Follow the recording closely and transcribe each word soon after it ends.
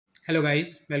Hello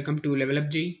guys, welcome to Level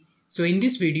Up JEE. So in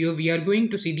this video, we are going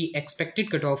to see the expected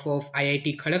cutoff of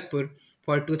IIT Kharagpur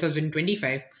for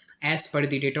 2025 as per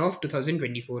the data of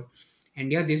 2024.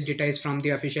 And yeah, this data is from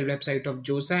the official website of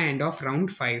JOSAA and of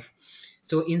round 5.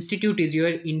 So institute is your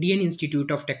Indian Institute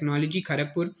of Technology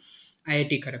Kharagpur,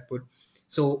 IIT Kharagpur.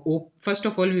 So first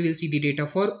of all, we will see the data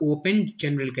for open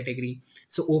general category.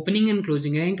 So opening and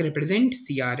closing rank represent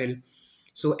CRL.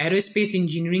 So aerospace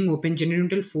engineering open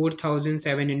general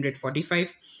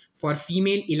 4,745, for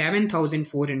female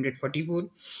 11,444.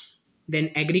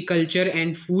 Then agriculture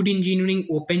and food engineering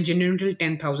open general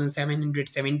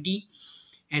 10,770,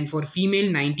 and for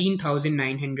female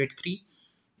 19,903.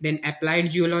 Then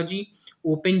applied geology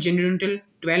open general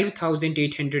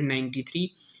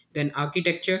 12,893. Then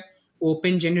architecture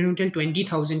open general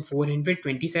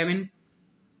 20,427.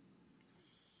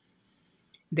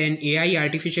 Then AI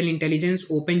artificial intelligence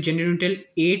open general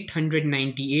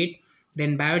 898.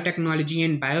 Then biotechnology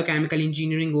and biochemical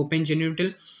engineering open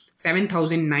general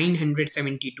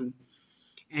 7,972.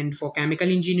 And for chemical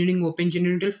engineering open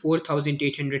general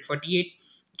 4,848.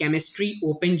 Chemistry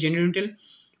open general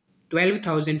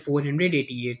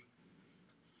 12,488.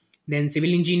 Then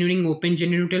civil engineering open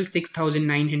general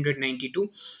 6,992.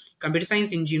 Computer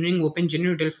science engineering open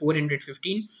general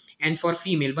 415, and for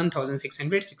female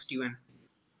 1,661.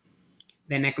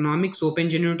 Then economics open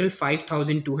general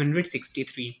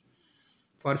 5,263,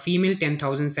 for female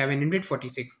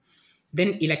 10,746.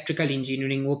 Then electrical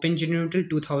engineering open general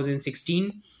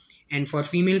 2016, and for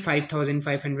female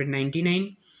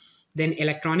 5,599. Then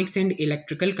electronics and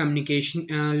electrical communication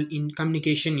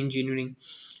engineering,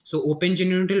 so open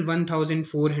general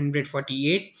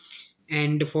 1,448,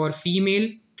 and for female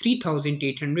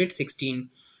 3,816.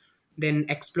 Then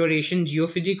exploration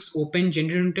geophysics open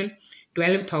general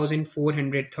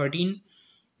 12,413.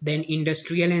 Then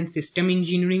industrial and system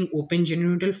engineering open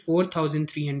general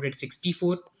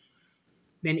 4,364.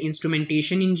 Then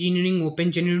instrumentation engineering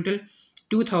open general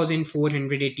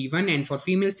 2,481, and for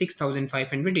female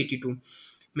 6,582.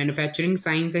 Manufacturing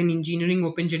science and engineering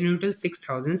open general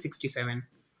 6,067.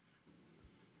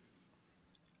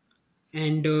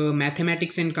 And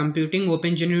mathematics and computing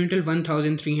open general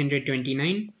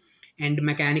 1,329, and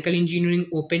mechanical engineering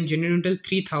open general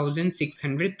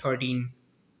 3,613.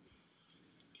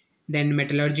 Then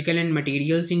metallurgical and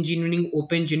materials engineering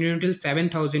open general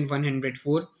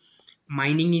 7,104.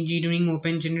 Mining engineering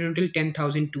open general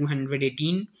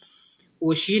 10,218.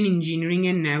 Ocean engineering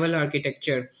and naval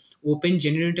architecture open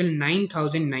general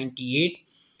 9,098,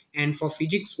 and for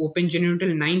physics open general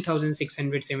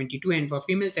 9,672, and for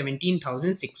female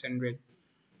 17,600.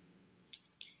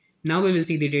 Now we will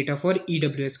see the data for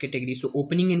EWS category. So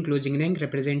opening and closing rank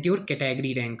represent your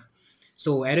category rank.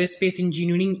 So aerospace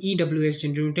engineering EWS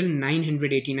general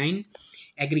 989,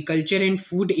 agriculture and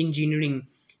food engineering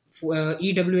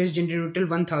EWS general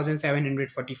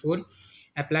 1,744,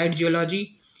 applied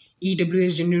geology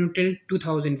EWS general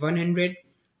 2,100.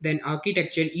 Then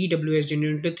architecture EWS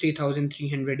general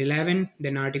 3,311.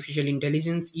 Then artificial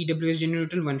intelligence EWS general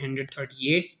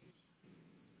 138.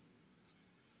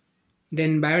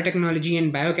 Then biotechnology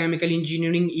and biochemical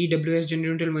engineering EWS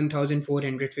general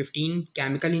 1,415.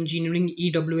 Chemical engineering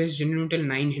EWS general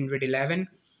 911.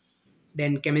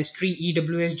 Then chemistry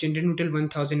EWS general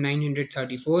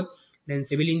 1,934. Then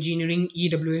civil engineering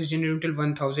EWS general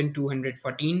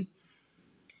 1,214.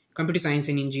 Computer science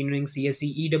and engineering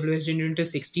CSE EWS general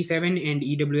 67, and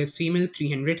EWS female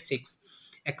 306.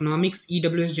 Economics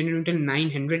EWS general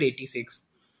 986.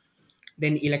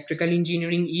 Then electrical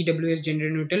engineering EWS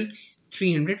general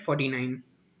 349,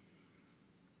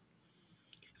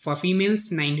 for females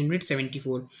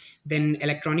 974. Then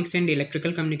electronics and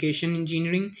electrical communication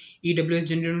engineering EWS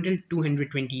general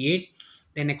 228.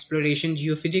 Then exploration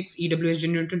geophysics EWS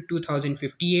general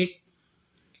 2058.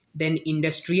 Then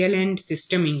industrial and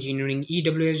system engineering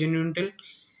EWS general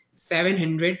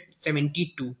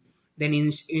 772. Then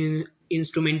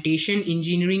instrumentation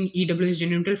engineering EWS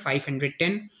general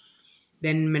 510.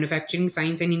 Then manufacturing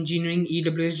science and engineering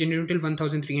EWS general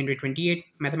 1,328.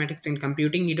 Mathematics and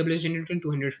computing EWS general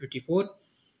 254,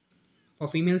 for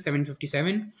female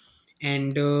 757.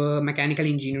 And mechanical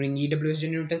engineering EWS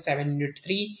general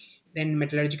 703. Then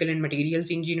metallurgical and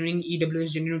materials engineering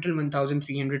EWS general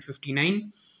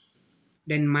 1,359.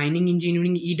 Then mining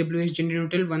engineering EWS general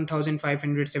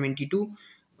 1,572.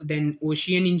 Then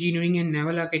ocean engineering and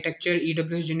naval architecture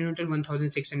EWS general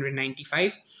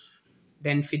 1,695.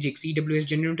 Then physics EWS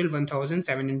general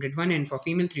 1,701, and for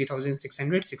female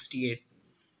 3,668.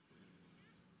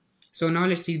 So now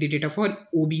let's see the data for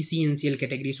OBC-NCL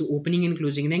category. So opening and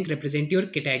closing rank represent your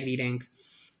category rank.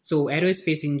 So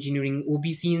aerospace engineering,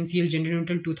 OBC-NCL general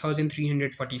neutral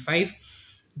 2345.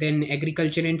 Then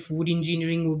agriculture and food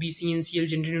engineering, OBC-NCL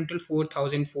general neutral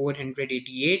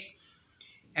 4488.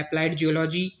 Applied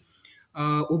geology,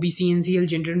 OBC-NCL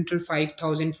general neutral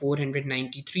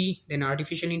 5493. Then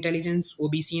artificial intelligence,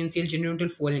 OBC-NCL general neutral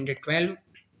 412.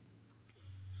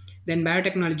 Then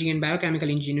biotechnology and biochemical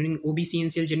engineering,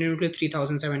 OBC-NCL general neutral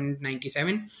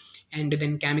 3797. And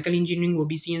then chemical engineering,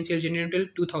 OBC-NCL general neutral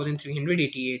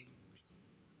 2388.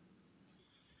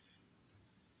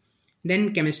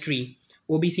 Then chemistry,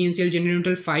 OBC-NCL general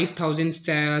neutral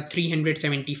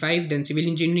 5375. Then civil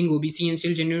engineering,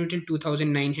 OBC-NCL general neutral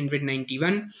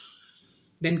 2991.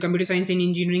 Then computer science and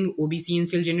engineering,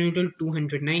 OBC-NCL general neutral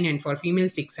 209, and for female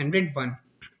 601.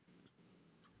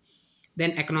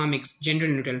 Then economics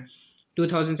general neutral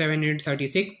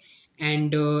 2736,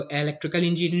 and electrical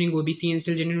engineering,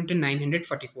 OBC-NCL general neutral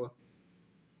 944.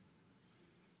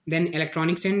 Then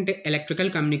electronics and electrical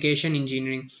communication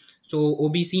engineering, so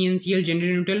OBC-NCL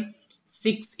general neutral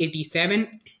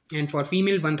 687, and for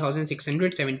female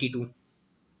 1672.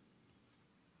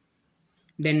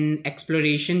 Then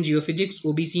exploration geophysics,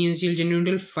 OBC-NCL general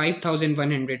neutral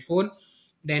 5104.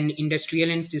 Then industrial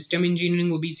and system engineering,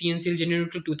 OBC-NCL general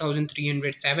neutral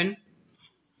 2307.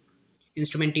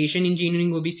 Instrumentation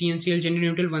engineering, OBC-NCL general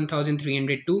neutral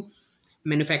 1302.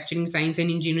 Manufacturing science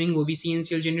and engineering,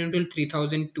 OBC-NCL general neutral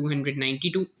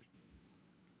 3292.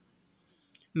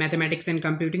 Mathematics and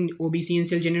computing,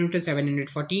 OBC-NCL general neutral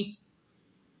 740.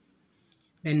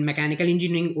 Then mechanical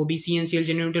engineering, OBC-NCL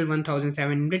general neutral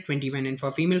 1721, and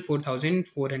for female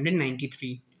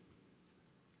 4493.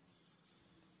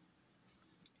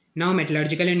 Now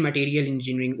metallurgical and material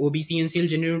engineering, OBC-NCL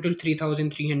general neutral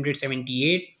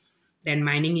 3378. Then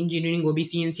mining engineering,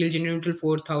 OBC-NCL general neutral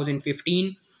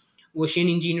 4015. Ocean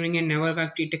engineering and naval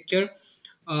architecture,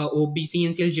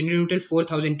 OBC-NCL general neutral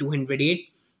 4208.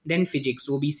 Then physics,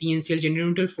 OBC-NCL general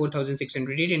neutral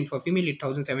 4608, and for female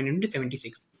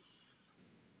 8776.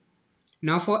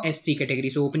 Now for SC category,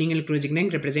 so opening electrolytic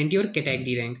rank represent your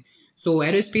category rank. So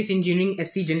aerospace engineering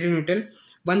SC general neutral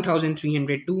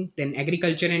 1302. Then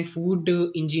agriculture and food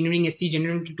engineering SC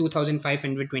general neutral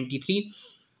 2523.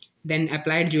 Then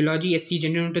applied geology SC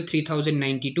general neutral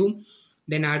 3092.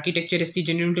 Then architecture SC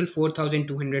general neutral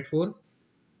 4204.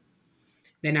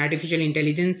 Then artificial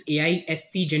intelligence AI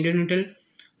SC general neutral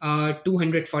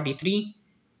 243.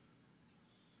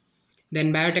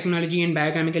 Then biotechnology and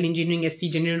biochemical engineering SC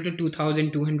general neutral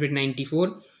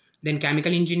 2294. Then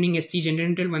chemical engineering SC general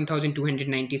neutral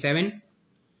 1297.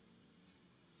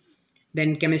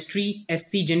 Then chemistry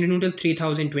SC general neutral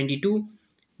 3022.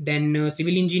 Then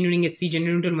civil engineering SC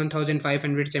general neutral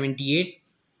 1578.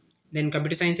 Then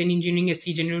computer science and engineering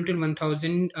SC general neutral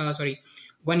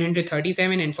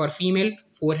 137, and for female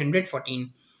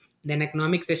 414. Then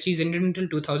economics SC general neutral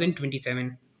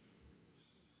 2027.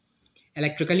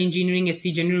 Electrical engineering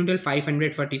SC general neutral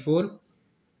 544,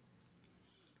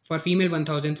 for female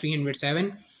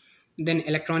 1307. Then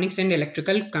electronics and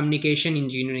electrical communication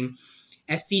engineering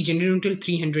SC general neutral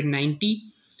 390,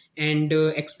 and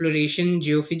exploration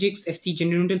geophysics SC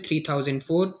general neutral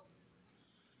 3004.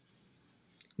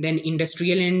 Then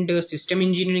industrial and system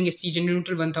engineering SC general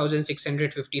neutral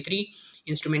 1653.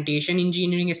 Instrumentation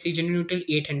engineering SC general neutral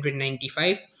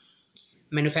 895.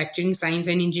 Manufacturing science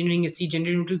and engineering SC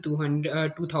general neutral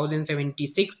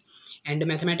 2076, and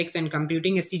mathematics and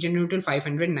computing SC general neutral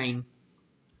 509,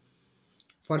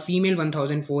 for female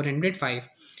 1405.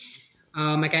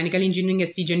 Mechanical engineering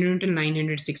SC general neutral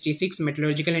 966.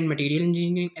 Metallurgical and material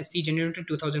engineering SC general neutral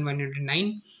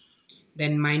 2109.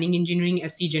 Then mining engineering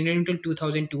SC general neutral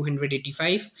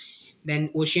 2285.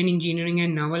 Then ocean engineering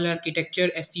and naval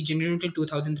architecture SC general neutral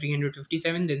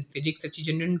 2357. Then physics SC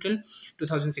general neutral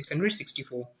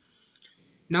 2664.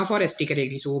 Now for ST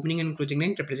category, so opening and closing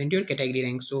rank represent your category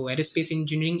rank. So aerospace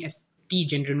engineering ST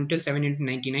general neutral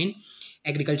 799.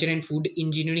 Agriculture and food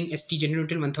engineering ST general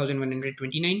neutral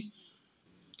 1129.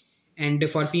 And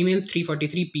for female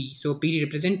 343P, so P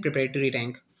represent preparatory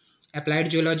rank.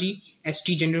 Applied geology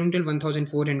ST general neutral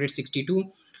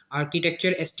 1462.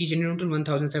 Architecture ST general neutral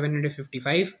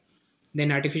 1755.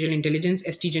 Then artificial intelligence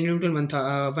ST general neutral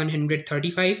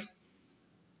 135,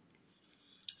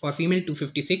 for female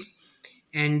 256.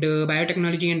 And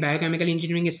biotechnology and biochemical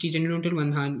engineering ST general neutral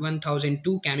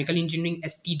 1002. Chemical engineering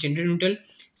ST general neutral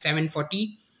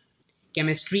 740.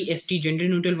 Chemistry ST general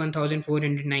neutral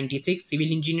 1496.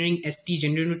 Civil engineering ST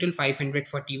general neutral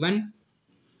 541.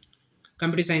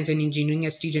 Computer science and engineering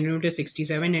ST general neutral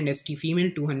 67, and ST female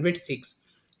 206.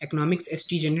 Economics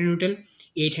ST general neutral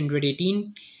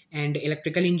 818, and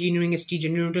electrical engineering ST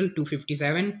general neutral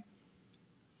 257,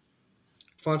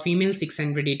 For female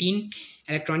 618,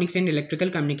 electronics and electrical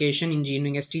communication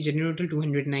engineering ST general total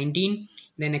 219,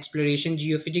 then exploration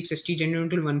geophysics ST general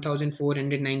total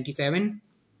 1497,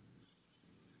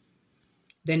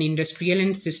 then industrial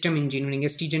and system engineering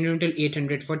ST general total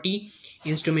 840,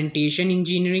 instrumentation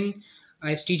engineering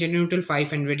ST general total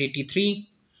 583,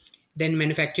 then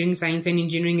manufacturing science and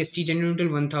engineering ST general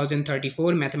total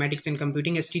 1034, mathematics and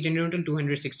computing ST general total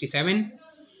 267,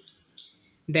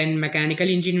 then mechanical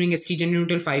engineering ST general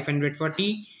total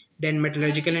 540, then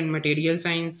metallurgical and material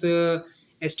science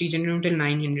ST general total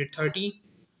 930,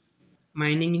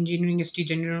 mining engineering ST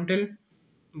general total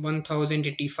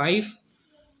 1085,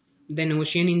 then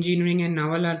ocean engineering and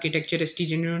naval architecture ST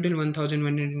general total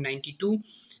 1192,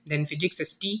 then physics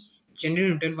ST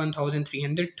general total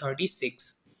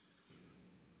 1336.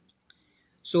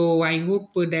 So I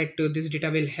hope that this data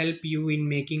will help you in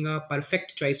making a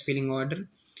perfect choice filling order.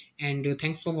 And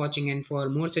thanks for watching, and for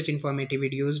more such informative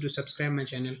videos, do subscribe my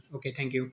channel. Okay, thank you.